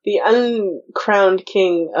uncrowned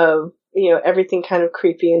king of, everything kind of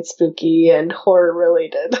creepy and spooky and horror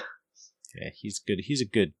related. Yeah, he's good. He's a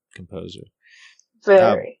good composer.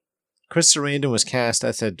 Very. Chris Sarandon was cast.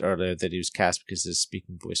 I said earlier that he was cast because his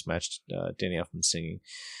speaking voice matched Danny Elfman's singing.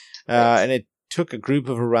 And it took a group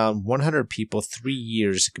of around 100 people 3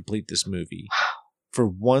 years to complete this movie. For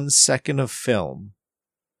 1 second of film,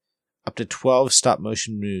 up to 12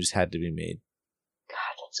 stop-motion moves had to be made.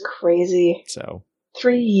 God, that's crazy. So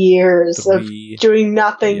 3 years of doing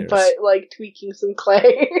nothing but tweaking some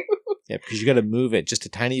clay. Yeah, because you got to move it just a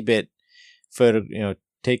tiny bit.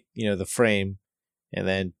 Take the frame, and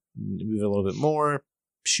then move it a little bit more,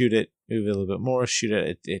 shoot it, move it a little bit more, shoot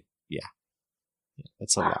it. Yeah,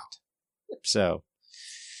 that's a lot. So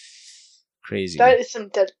crazy. That is some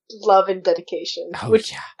love and dedication.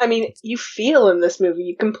 Which, yeah. I mean, you feel in this movie.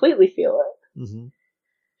 You completely feel it. Mm-hmm.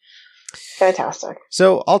 Fantastic.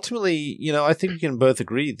 So ultimately, I think we can both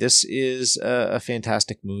agree this is a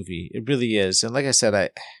fantastic movie. It really is. And like I said, I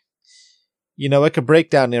could break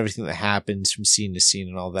down everything that happens from scene to scene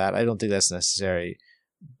and all that. I don't think that's necessary.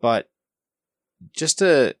 But just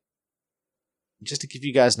to give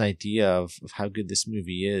you guys an idea of how good this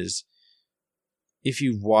movie is, if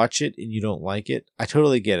you watch it and you don't like it, I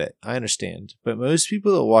totally get it. I understand. But most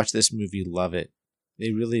people that watch this movie love it.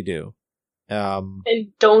 They really do.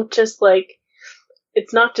 And don't just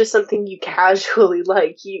it's not just something you casually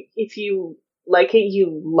like. If you like it,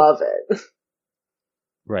 you love it.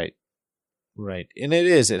 Right. And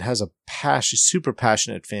it has a super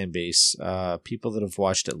passionate fan base. People that have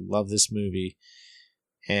watched it love this movie.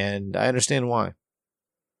 And I understand why.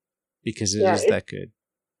 Because it is that good.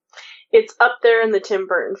 It's up there in the Tim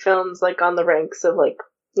Burton films, on the ranks of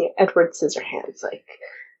Edward Scissorhands.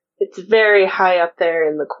 It's very high up there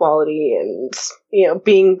in the quality and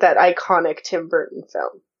being that iconic Tim Burton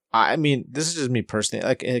film. I mean, this is just me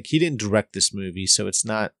personally. He didn't direct this movie, so it's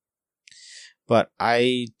not. But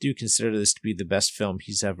I do consider this to be the best film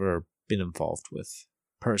he's ever been involved with,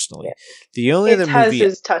 personally. Yeah. The only other movie has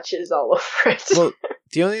his touches all over it. Well,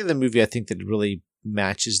 the only other movie I think that really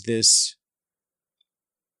matches this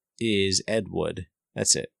is Ed Wood.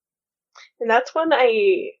 That's it. And that's one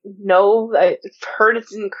I know. I've heard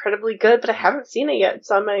it's incredibly good, but I haven't seen it yet.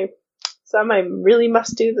 It's on my really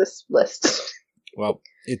must do this list. Well,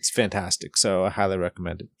 it's fantastic, so I highly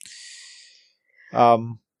recommend it.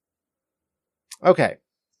 Okay,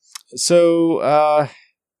 so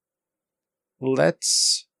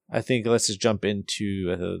let's just jump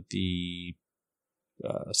into the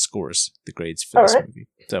scores, the grades for this movie.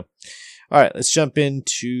 So, all right, let's jump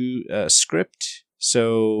into script.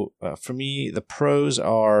 So, for me, the pros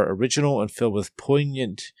are original and filled with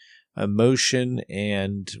poignant emotion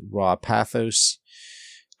and raw pathos.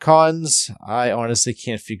 Cons, I honestly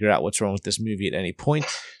can't figure out what's wrong with this movie at any point.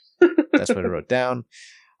 That's what I wrote down.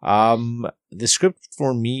 The script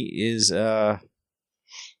for me is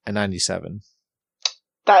a 97.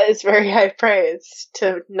 That is very high praise.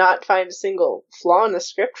 To not find a single flaw in the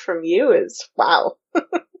script from you is wow.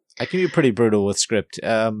 I can be pretty brutal with script.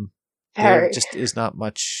 There Very. just is not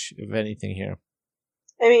much of anything here.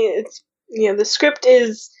 I mean, it's, the script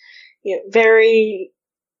is, very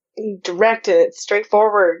direct and it's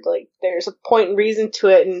straightforward. Like, there's a point and reason to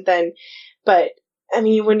it, but I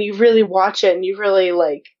mean, when you really watch it and you really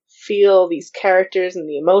like feel these characters and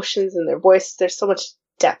the emotions and their voices, there's so much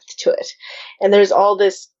depth to it. And there's all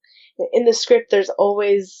this in the script. There's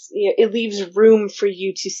always, it leaves room for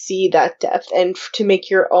you to see that depth and to make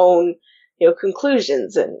your own,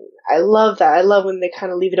 conclusions. And I love that. I love when they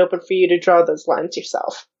kind of leave it open for you to draw those lines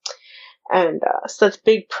yourself. And so that's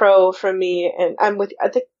big pro from me. And I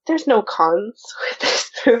think there's no cons with this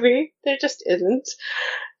movie. There just isn't.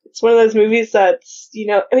 It's one of those movies that's,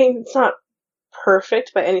 I mean, it's not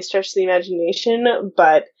perfect by any stretch of the imagination,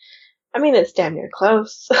 but I mean, it's damn near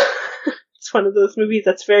close. It's one of those movies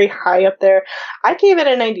that's very high up there. I gave it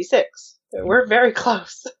a 96. We're very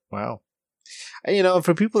close. Wow.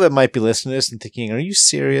 For people that might be listening to this and thinking, are you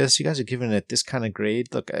serious? You guys are giving it this kind of grade?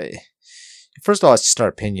 Look, first of all, it's just our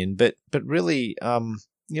opinion, but really,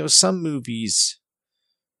 some movies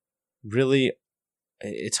really,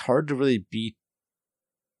 it's hard to really be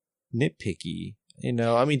nitpicky.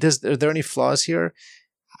 I mean, are there any flaws here?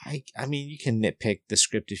 I mean, you can nitpick the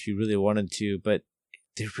script if you really wanted to, but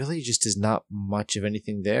there really just is not much of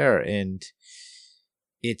anything there, and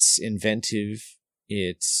it's inventive.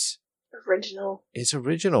 It's original. It's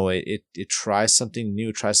original. It tries something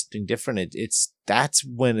new, tries something different. That's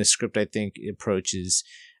when a script, I think, approaches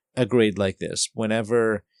a grade like this.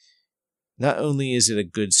 Whenever not only is it a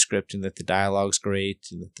good script and that the dialogue's great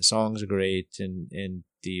and that the songs are great and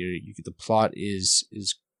the plot is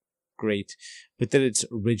great, but that it's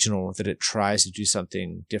original, that it tries to do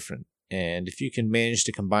something different. And if you can manage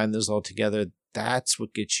to combine those all together, that's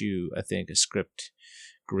what gets you, I think, a script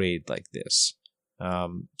grade like this.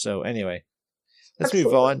 So anyway, let's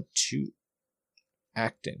move on to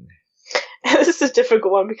acting. This is a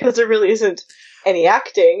difficult one because there really isn't any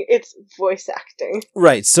acting. It's voice acting.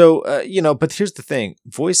 Right. So, but here's the thing.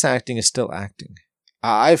 Voice acting is still acting.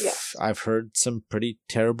 I've heard some pretty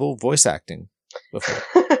terrible voice acting before.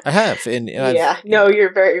 I have. And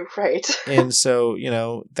you're very right. And so,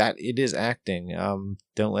 that it is acting.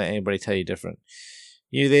 Don't let anybody tell you different.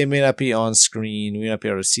 They may not be on screen. We may not be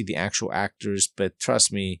able to see the actual actors, but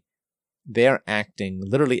trust me, they're acting,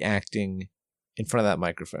 literally acting in front of that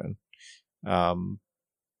microphone. And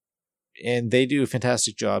they do a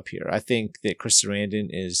fantastic job here. I think that Chris Sarandon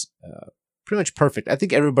is pretty much perfect. I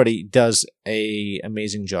think everybody does a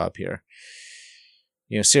amazing job here.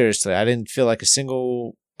 Seriously, I didn't feel like a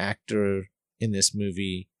single actor in this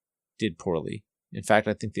movie did poorly. In fact,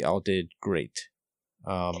 I think they all did great.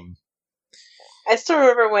 I still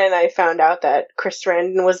remember when I found out that Chris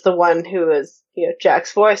Sarandon was the one who was,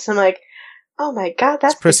 Jack's voice. I'm like, oh my god,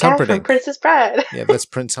 that's the guy from Princess Bride. Yeah, that's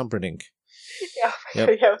Prince Humperdinck. Yeah,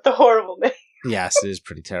 the horrible name. Yes, it is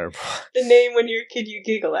pretty terrible. The name when you're a kid you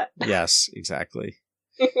giggle at. Yes, exactly.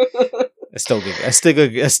 I still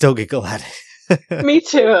giggle at it. Me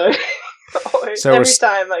too. Always. So every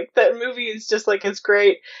time, like, that movie is just like, it's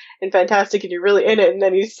great and fantastic and you're really in it, and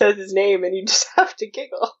then he says his name and you just have to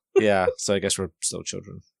giggle. Yeah, so I guess we're still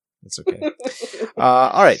children. It's okay.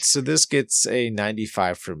 All right, so this gets a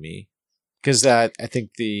 95 for me because I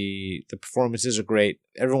think the performances are great.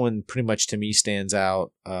 Everyone pretty much to me stands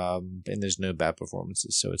out, and there's no bad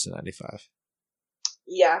performances, so it's a 95.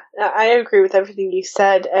 Yeah, I agree with everything you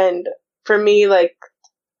said, and for me, like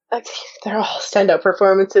they're all stand-up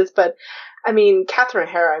performances, but I mean, Catherine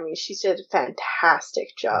O'Hara, she did a fantastic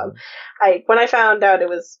job. When I found out it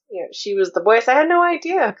was, she was the voice, I had no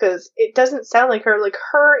idea, because it doesn't sound like her. Like,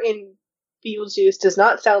 her in Beetlejuice does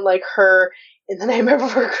not sound like her in The Nightmare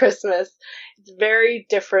Before Christmas. It's very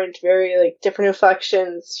different, very, different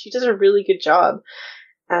inflections. She does a really good job.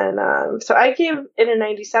 And, so I gave it a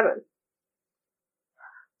 97.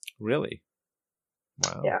 Really?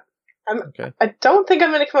 Wow. Yeah. Okay. I don't think I'm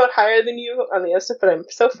going to come out higher than you on the other, but I'm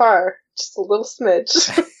so far just a little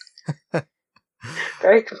smidge.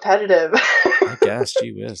 Very competitive. I guess,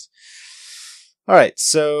 gee whiz. All right,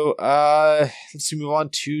 so let's move on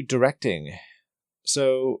to directing.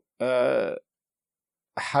 So,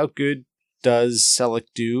 how good does Selleck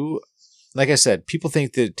do? Like I said, people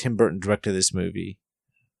think that Tim Burton directed this movie,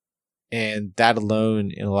 and that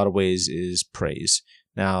alone, in a lot of ways, is praise.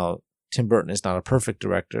 Now, Tim Burton is not a perfect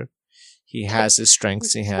director. He has his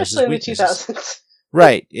strengths and he has his weaknesses. Especially in the 2000s.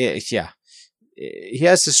 Right, yeah. He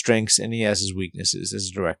has his strengths and he has his weaknesses as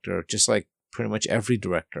a director, just like pretty much every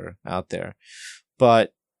director out there.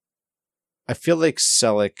 But I feel like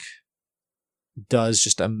Selleck does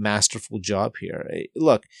just a masterful job here.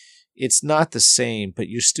 Look, it's not the same, but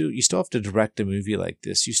you still have to direct a movie like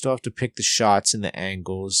this. You still have to pick the shots and the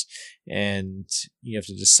angles, and you have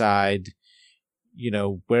to decide,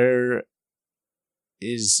 where's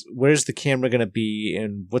the camera going to be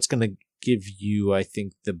and what's going to give you, I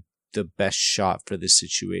think, the best shot for this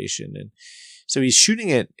situation. And so he's shooting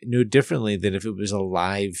it no differently than if it was a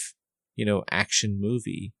live, action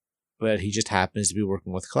movie, but he just happens to be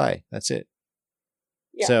working with clay. That's it.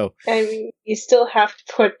 Yeah. So, I mean, you still have to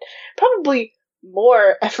put probably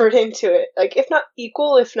more effort into it. Like, if not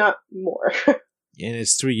equal, if not more. And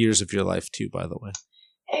it's 3 years of your life too, by the way.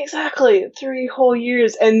 Exactly. 3 whole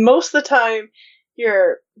years. And most of the time,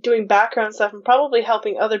 you're doing background stuff and probably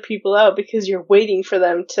helping other people out because you're waiting for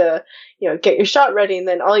them to, get your shot ready, and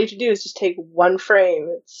then all you have to do is just take one frame.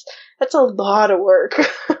 That's a lot of work.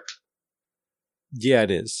 Yeah,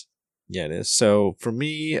 it is. So for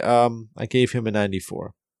me, I gave him a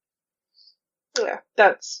 94. Yeah,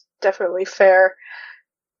 that's definitely fair.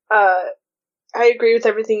 I agree with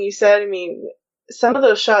everything you said. I mean, some of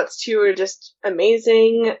those shots too are just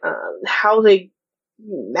amazing. How they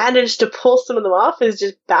managed to pull some of them off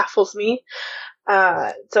just baffles me.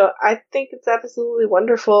 So I think it's absolutely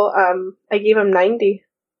wonderful. I gave him 90.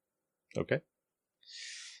 Okay.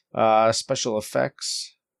 Special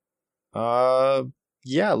effects.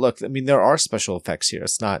 Yeah, look, I mean, there are special effects here.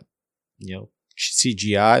 It's not,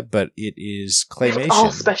 CGI, but it is claymation. It's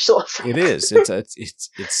all special effects. It is.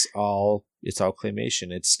 It's all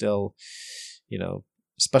claymation. It's still,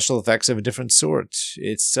 special effects of a different sort.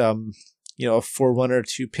 It's a forerunner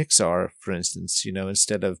to Pixar, for instance.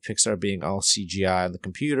 Instead of Pixar being all CGI on the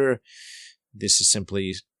computer, this is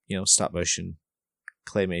simply stop motion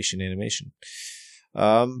claymation animation.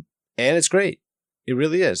 And it's great. It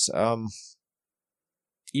really is.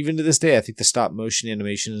 Even to this day, I think the stop motion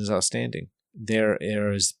animation is outstanding. There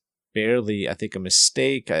is barely, I think, a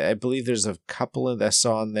mistake. I believe there's a couple of I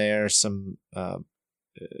saw in there, some a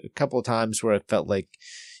couple of times where I felt like,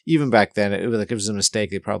 even back then, it was a mistake.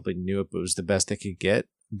 They probably knew it, but it was the best they could get.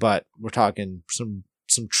 But we're talking some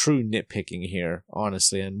true nitpicking here,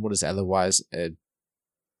 honestly, and what is otherwise a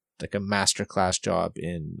masterclass job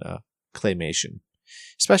in claymation.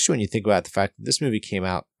 Especially when you think about the fact that this movie came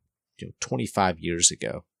out 25 years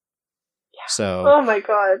ago. Yeah. So, oh my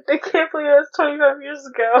god, I can't believe it was 25 years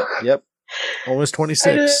ago. Yep, almost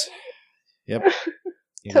 26. Yep,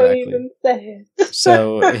 exactly. Don't even say it.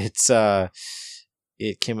 So it's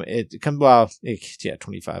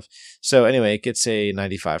 25. So anyway, it gets a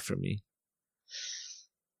 95 from me.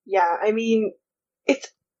 Yeah, I mean,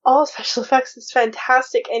 it's all special effects is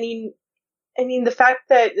fantastic. I mean, the fact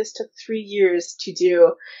that this took 3 years to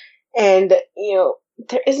do, and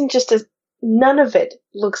there isn't none of it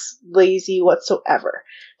looks lazy whatsoever.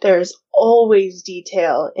 There's always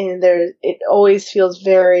detail, and it always feels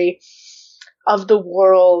very of the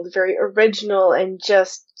world, very original, and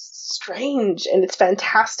just strange, and it's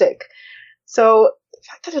fantastic. So the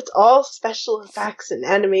fact that it's all special effects and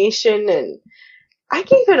animation, and I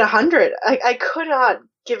gave it 100. I could not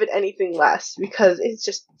give it anything less because it's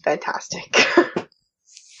just fantastic.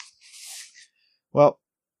 Well,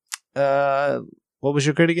 what was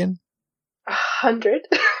your grade again? 100.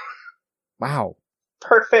 Wow.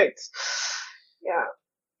 Perfect. Yeah.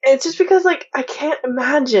 It's just because, I can't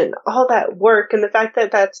imagine all that work, and the fact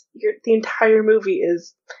that the entire movie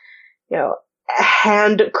is,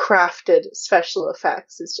 handcrafted special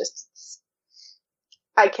effects is just,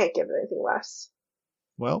 I can't give it anything less.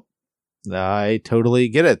 Well, I totally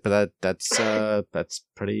get it, but that's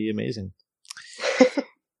pretty amazing.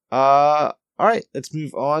 All right, let's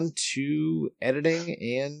move on to editing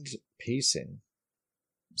and pacing.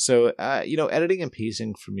 So, editing and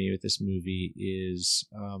pacing for me with this movie is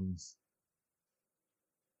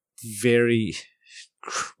very,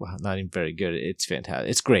 well, not even very good. It's fantastic.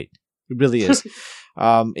 It's great. It really is.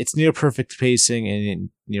 It's near perfect pacing and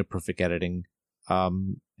near perfect editing.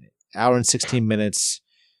 Hour and 16 minutes.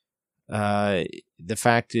 The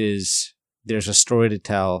fact is, there's a story to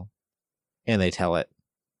tell, and they tell it.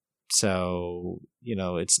 So,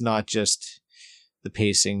 it's not just the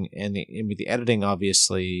pacing, and the editing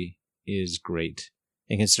obviously is great.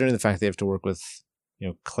 And considering the fact they have to work with,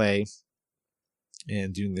 clay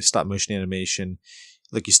and doing the stop motion animation,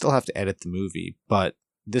 you still have to edit the movie, but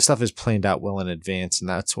this stuff is planned out well in advance, and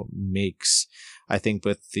that's what makes, I think,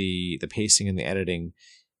 with the pacing and the editing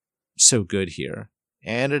so good here.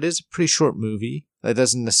 And it is a pretty short movie. That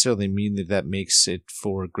doesn't necessarily mean that makes it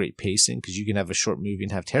for great pacing, because you can have a short movie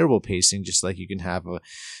and have terrible pacing, just like you can have a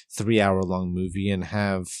 3-hour long movie and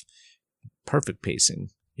have perfect pacing.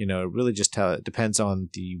 It really just depends on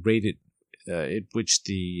the rate at which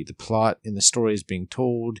the plot in the story is being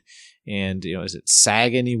told, and is it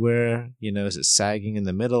sag anywhere? Is it sagging in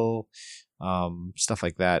the middle? Stuff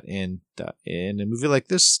like that. And in a movie like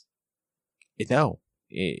this, the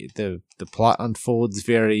plot unfolds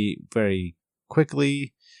very, very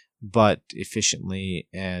quickly, but efficiently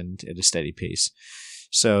and at a steady pace.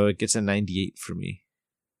 So it gets a 98 for me.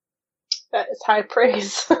 That is high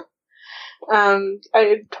praise.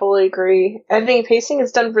 I totally agree. I think pacing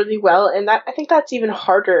is done really well, and I think that's even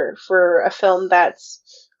harder for a film that's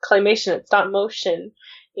claymation. It's not motion.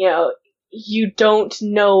 You don't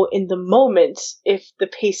know in the moment if the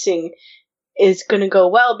pacing is going to go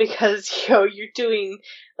well, because you're doing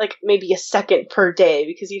like maybe a second per day,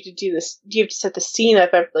 because you have to set the scene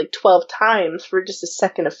up like 12 times for just a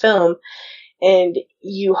second of film. And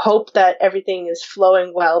you hope that everything is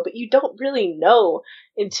flowing well, but you don't really know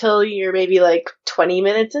until you're maybe like 20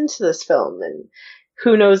 minutes into this film. And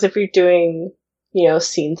who knows if you're doing,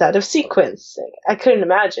 scenes out of sequence. I couldn't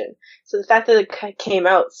imagine. So the fact that it came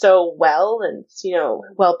out so well and,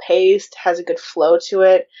 well paced, has a good flow to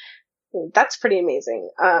it, that's pretty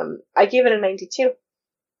amazing. I gave it a 92.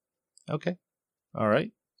 Okay. All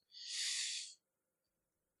right.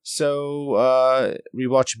 So,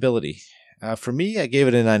 rewatchability. For me, I gave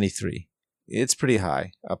it a 93. It's pretty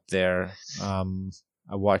high up there.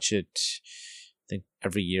 I watch it, I think,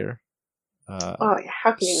 every year. How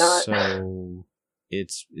can you not? So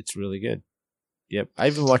it's really good. Yep. I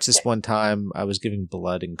even watched this one time. I was giving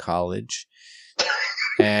blood in college.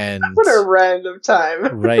 And what a random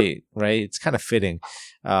time. Right. It's kind of fitting.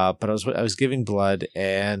 But I was giving blood,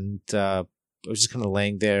 and I was just kind of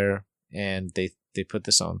laying there, and they put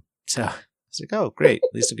this on. So I was like, oh, great.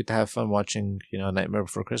 At least I get to have fun watching, Nightmare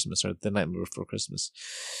Before Christmas, or The Nightmare Before Christmas.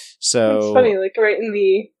 So it's funny, like right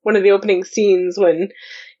in one of the opening scenes when,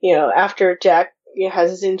 after Jack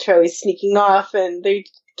has his intro, he's sneaking off, and they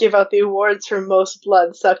give out the awards for most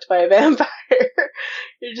blood sucked by a vampire.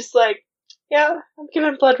 You're just like, yeah, I'm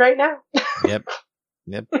giving blood right now. Yep.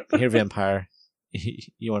 Here, vampire.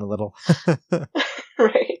 You want a little?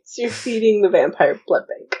 Right. So you're feeding the vampire blood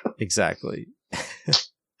bank. Exactly.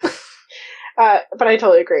 But I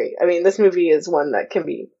totally agree. I mean, this movie is one that can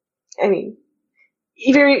be,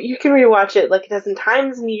 you can rewatch it like a dozen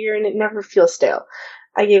times in a year and it never feels stale.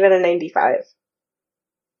 I gave it a 95.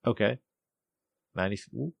 Okay. 90.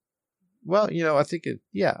 Well, I think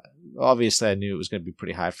obviously I knew it was going to be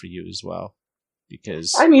pretty high for you as well,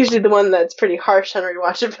 because I'm usually the one that's pretty harsh on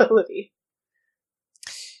rewatchability.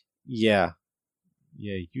 Yeah,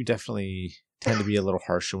 you definitely tend to be a little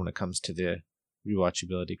harsher when it comes to the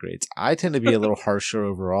rewatchability grades. I tend to be a little harsher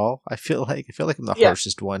overall. I feel like I'm the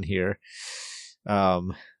harshest one here.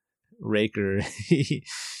 Raker,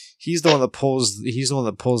 he's the one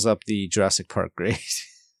that pulls up the Jurassic Park grade.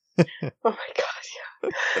 Oh my god,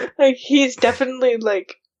 yeah. Like, he's definitely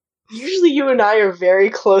like, usually you and I are very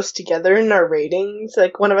close together in our ratings.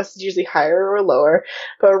 Like, one of us is usually higher or lower,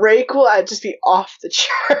 but Rake will just be off the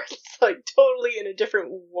charts, like totally in a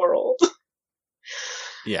different world.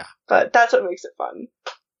 Yeah. But that's what makes it fun.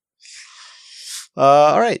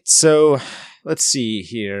 All right, so let's see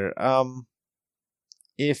here.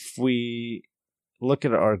 If we look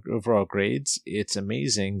at our overall grades, it's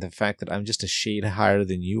amazing the fact that I'm just a shade higher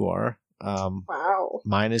than you are. Wow.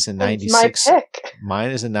 Mine is a That's 96. my pick.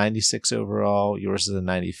 Mine is a 96 overall. Yours is a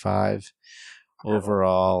 95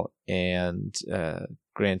 overall, and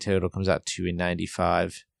grand total comes out to a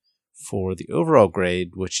 95 for the overall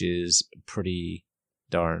grade, which is pretty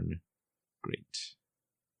darn great.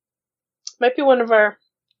 Might be one of our,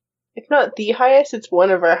 if not the highest, it's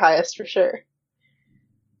one of our highest for sure.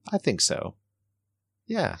 I think so.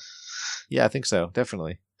 Yeah, I think so,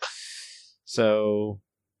 definitely. So,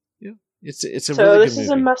 yeah, it's a really good movie. So this is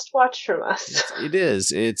a must-watch from us. It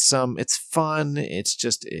is. It's fun. It's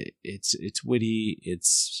just it's witty.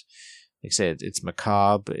 It's, like I said, it's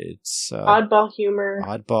macabre. It's oddball humor.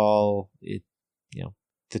 Oddball.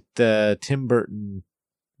 The Tim Burton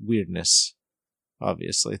weirdness,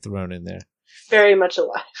 obviously thrown in there. Very much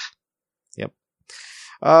alive. Yep.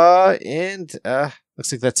 And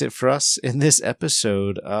looks like that's it for us in this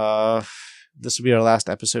episode. This will be our last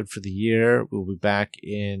episode for the year. We'll be back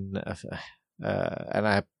in, and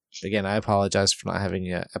I apologize for not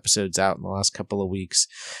having episodes out in the last couple of weeks,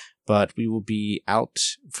 but we will be out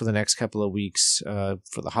for the next couple of weeks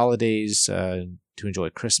for the holidays, to enjoy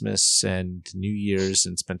Christmas and New Year's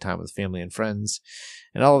and spend time with family and friends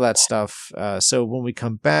and all of that stuff. So when we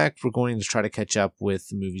come back, we're going to try to catch up with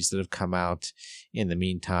the movies that have come out in the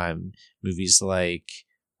meantime. Movies like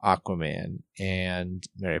Aquaman, and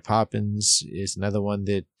Mary Poppins is another one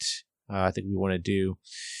that I think we want to do.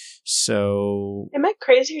 So, am I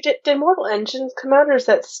crazy? Did Mortal Engines come out, or is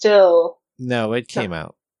that still? No, it came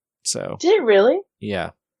out. So did it really?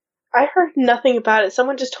 Yeah, I heard nothing about it.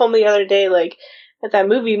 Someone just told me the other day, like that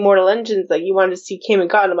movie Mortal Engines that you wanted to see came and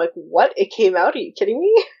gone. I'm like, what? It came out? Are you kidding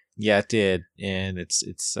me? Yeah, it did, and it's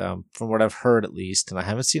from what I've heard at least, and I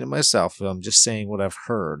haven't seen it myself. But I'm just saying what I've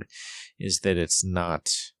heard is that it's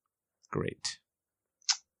not great.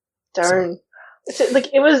 Darn. So.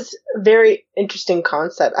 It was a very interesting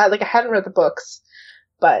concept. I hadn't read the books,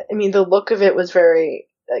 but I mean the look of it was very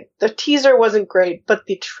the teaser wasn't great, but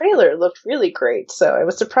the trailer looked really great. So I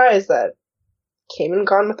was surprised that it came and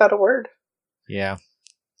gone without a word. Yeah,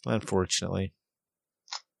 unfortunately.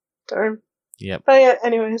 Darn. Yep. But yeah,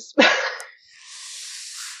 anyways.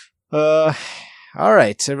 All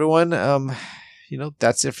right, everyone.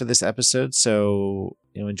 That's it for this episode. So,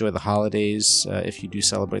 enjoy the holidays if you do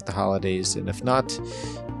celebrate the holidays. And if not,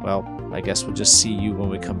 well, I guess we'll just see you when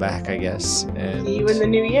we come back, I guess. And see you in the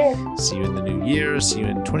new year. See you in the new year. See you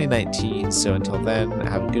in 2019. So until then,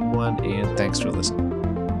 have a good one, and thanks for listening.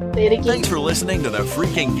 Thanks for listening to the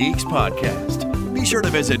Freaking Geeks podcast. Be sure to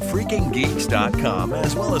visit freakinggeeks.com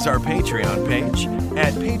as well as our Patreon page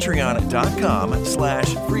at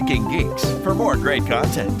patreon.com/freakinggeeks for more great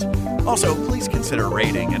content. Also, please consider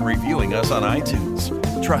rating and reviewing us on iTunes.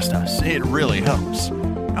 Trust us, it really helps.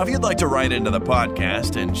 Now, if you'd like to write into the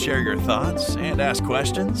podcast and share your thoughts and ask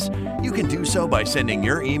questions, you can do so by sending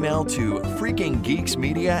your email to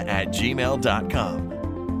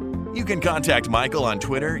freakinggeeksmedia@gmail.com. You can contact Michael on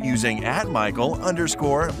Twitter using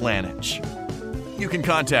 @Michael_Lanich. You can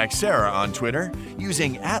contact Sarah on Twitter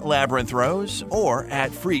using @LabyrinthRose or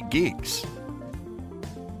 @FreakGeeks.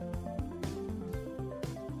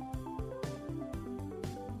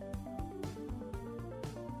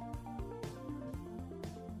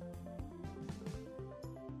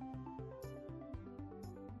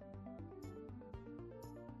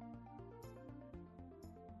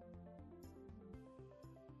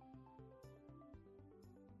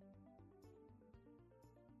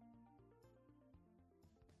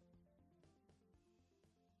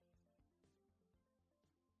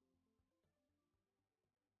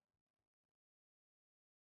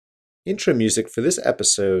 Intro music for this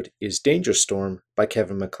episode is Danger Storm by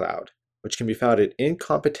Kevin MacLeod, which can be found at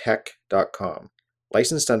incompetech.com,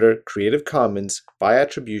 licensed under Creative Commons by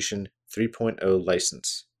Attribution 3.0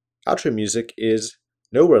 license. Outro music is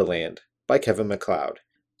Nowhere Land by Kevin MacLeod,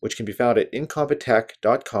 which can be found at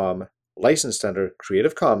incompetech.com, licensed under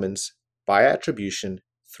Creative Commons by Attribution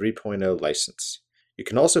 3.0 license. You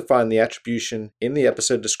can also find the attribution in the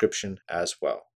episode description as well.